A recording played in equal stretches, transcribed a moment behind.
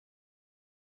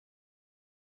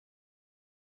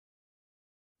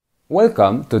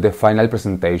Welcome to the final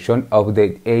presentation of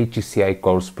the HCI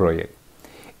course project.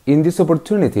 In this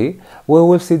opportunity, we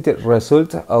will see the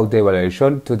result of the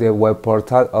evaluation to the web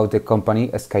portal of the company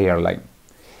Skyairline.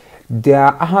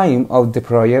 The aim of the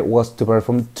project was to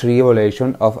perform 3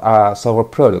 evaluations of a software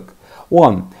product.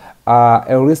 1. A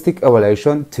heuristic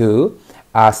evaluation, 2.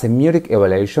 A semiotic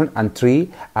evaluation, and 3.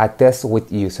 A test with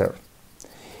user.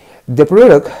 The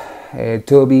product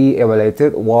to be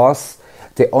evaluated was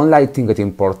the online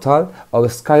ticketing portal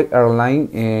of Skyairline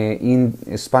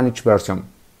in Spanish version.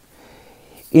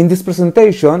 In this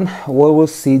presentation, we will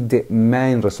see the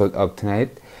main result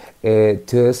obtained,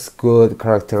 two's good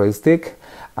characteristic,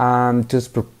 and two's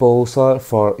proposal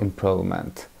for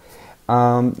improvement.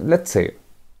 Let's see.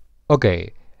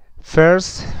 Okay,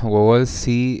 first we will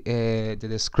see the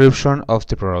description of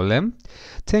the problem,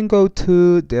 then go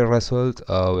to the result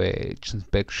of each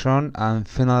inspection, and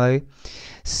finally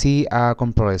see a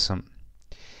comparison.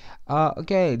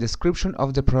 Okay, description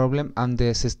of the problem and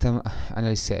the system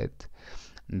analyzed.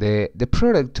 The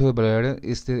product to evaluate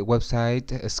is the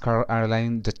website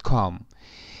skyairline.com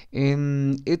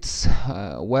in its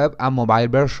web and mobile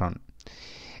version.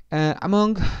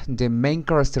 Among the main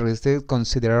characteristics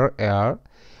considered are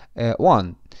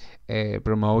 1.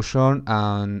 Promotion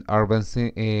and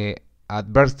advertising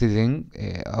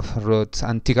of routes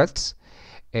and tickets,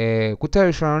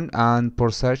 quotation and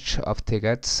purchase of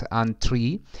tickets, and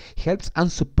 3. Helps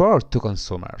and support to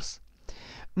consumers.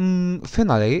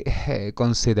 Finally,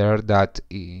 consider that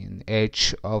in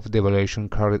each of the evaluation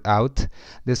carried out,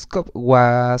 the scope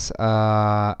was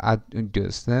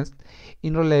adjusted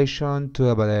in relation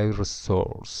to evaluate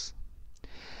results.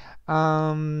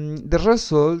 The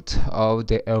result of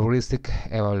the heuristic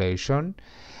evaluation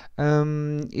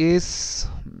is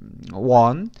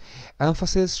 1.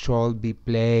 Emphasis should be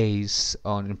placed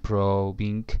on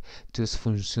improving those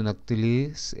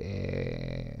functionalities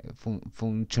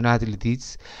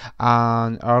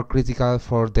and are critical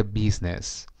for the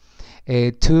business.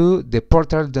 2. The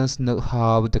portal does not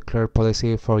have the clear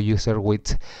policy for users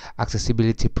with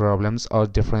accessibility problems or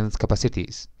different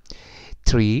capacities.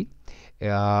 3.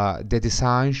 The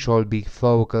design should be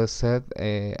focused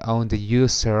on the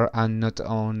user and not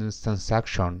on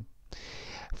transaction.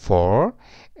 4.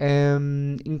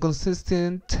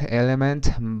 Inconsistent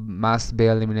elements must be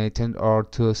eliminated or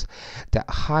those that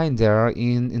hinder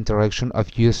in interaction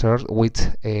of users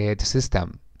with the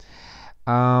system.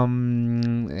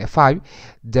 5.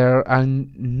 There are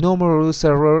numerous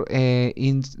errors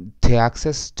in the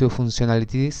access to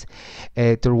functionalities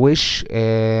to which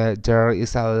there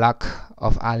is a lack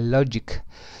of a logic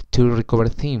to recover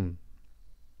them.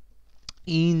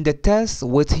 In the test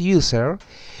with user,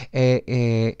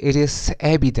 it is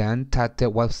evident that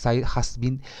the website has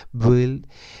been built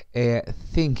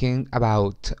thinking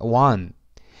about 1.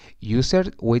 User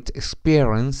with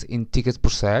experience in ticket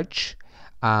purchase,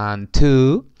 and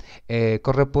 2.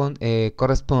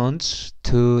 Corresponds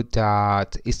to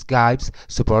that it gives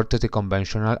support to the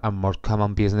conventional and more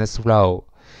common business flow,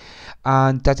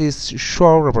 and that is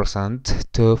should represent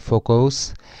the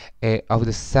focus of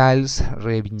the sales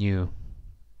revenue.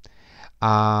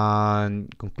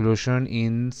 And conclusion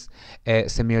in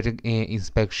semiotic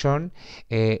inspection,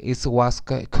 it was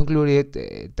concluded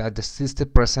that the system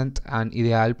present an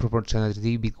ideal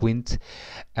proportionality between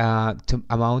the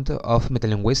amount of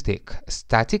metalinguistic,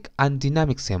 static, and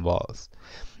dynamic symbols.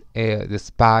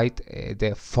 Despite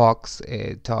the folks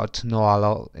thought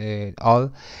all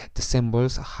the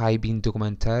symbols have been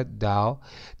documented due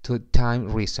to time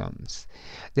reasons.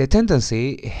 The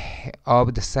tendency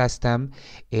of the system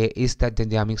is that the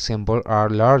dynamic symbols are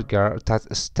larger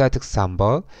than static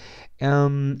symbols,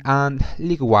 and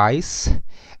likewise,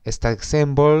 static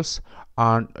symbols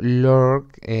are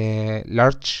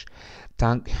large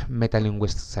than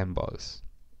metalinguistic symbols.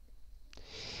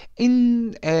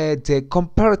 In the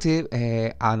comparative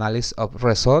analysis of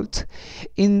results,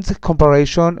 in the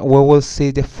comparison we will see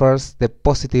the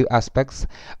positive aspects,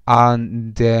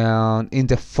 and then in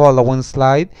the following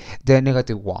slide the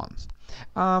negative ones.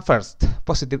 First,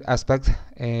 positive aspect.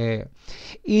 In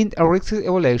a risk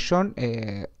evaluation,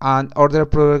 an order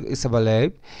product is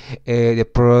evaluated. The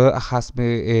product has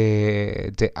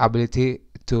the ability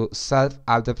to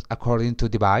self-adapt according to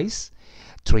device.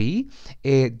 3.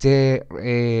 There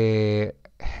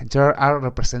are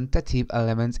representative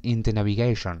elements in the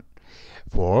navigation.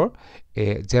 4.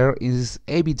 There is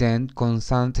evident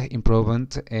constant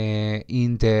improvement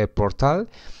in the portal.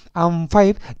 And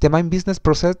 5. The main business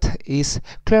process is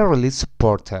clearly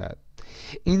supported.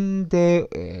 In the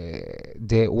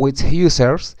with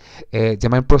users, the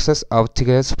main process of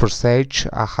tickets processage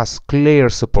has clear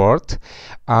support,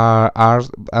 are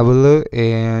able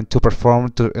to perform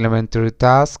to elementary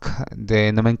tasks.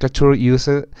 The nomenclature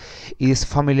used is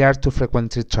familiar to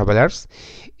frequent travelers.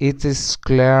 It is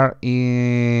clear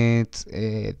in its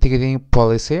ticketing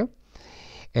policy.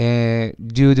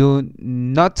 You do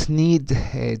not need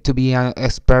to be an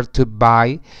expert to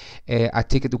buy a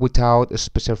ticket without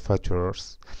special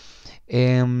features.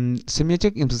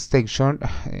 Semiotic implementation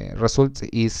result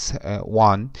is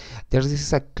one. There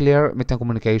is a clear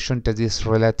metacommunication that is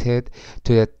related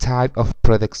to the type of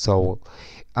product sold.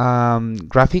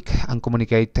 Graphic and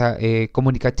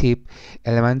communicative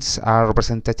elements are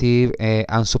representative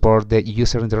and support the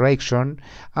user interaction.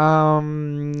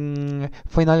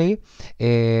 Finally,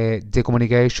 the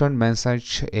communication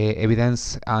message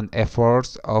evidence and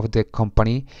efforts of the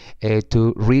company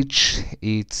to reach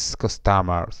its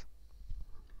customers.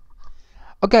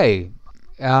 Okay,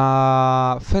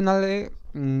 finally,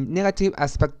 negative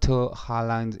aspect to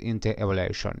highlight in the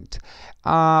evaluation.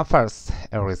 First,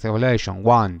 risk evaluation.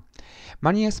 1.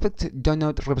 Many aspects do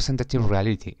not representative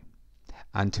reality.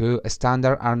 And 2.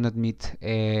 Standards are not met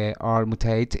or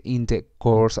mutate in the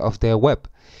course of the web.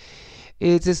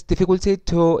 It is difficulty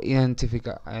to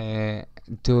identify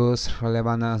those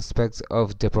relevant aspects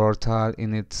of the portal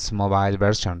in its mobile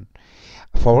version.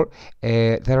 4.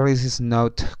 There is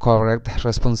not correct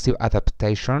responsive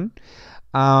adaptation.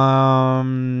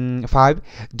 5.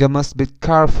 You must be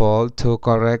careful to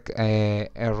correct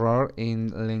error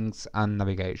in links and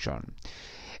navigation.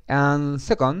 And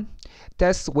second,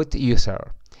 test with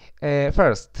user.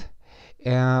 First,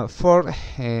 for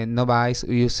novice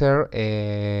user,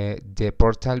 the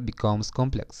portal becomes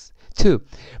complex. 2.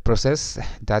 Process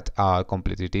that are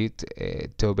completed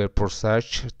to be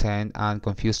processed tend and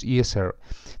confuse user.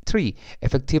 3.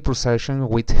 Effective processing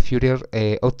with feature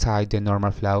outside the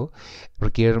normal flow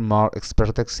require more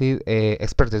expertise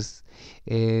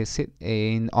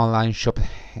in online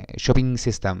shopping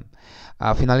system.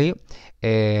 Finally,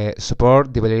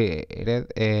 support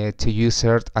developed to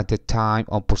users at the time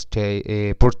of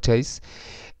purchase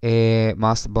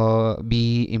must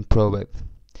be improved.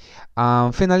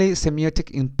 Finally, semiotic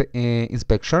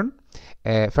inspection.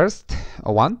 First,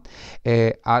 1.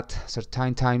 At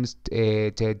certain times,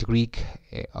 the degree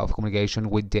of communication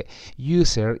with the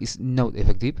user is not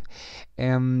effective.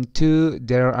 2.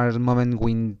 There are moments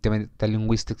when the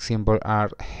linguistic symbols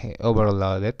are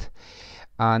overloaded.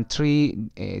 And 3.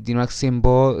 The numeric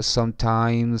symbol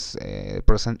sometimes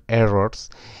present errors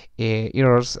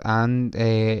and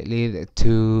lead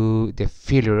to the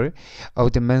failure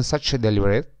of the message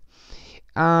delivered.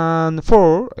 And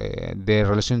 4. The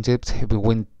relationships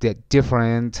between the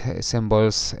different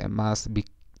symbols must be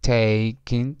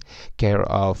taken care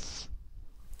of.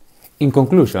 In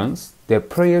conclusions, the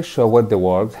project showed the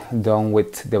work done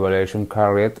with the evaluation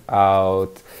carried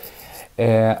out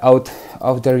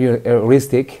of the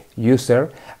heuristic, user,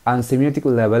 and semiotic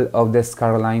level of the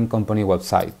Skyairline company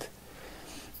website.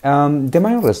 The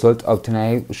main result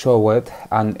obtained showed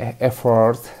an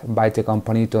effort by the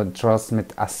company to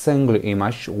transmit a single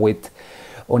image with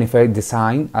unified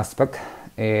design aspect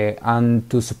and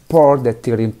to support the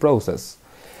ticketing process.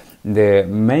 The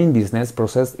main business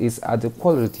process is at the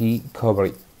quality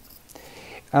coverage.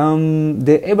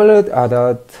 The evaluate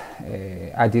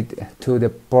added to the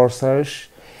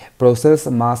process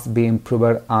must be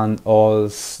improved and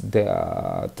also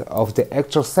of the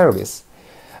extra service.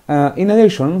 In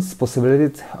addition,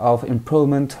 possibilities of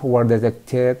improvement were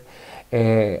detected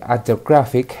at the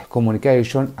graphic,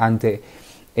 communication, and the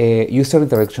user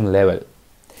interaction level.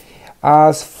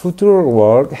 As future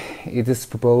work, it is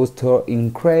proposed to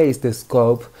increase the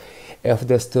scope of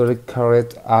the study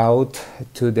carried out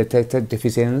to detect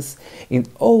deficiencies in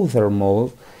other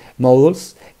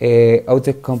modules of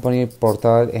the company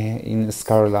portal in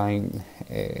Skyairline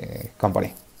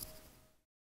company.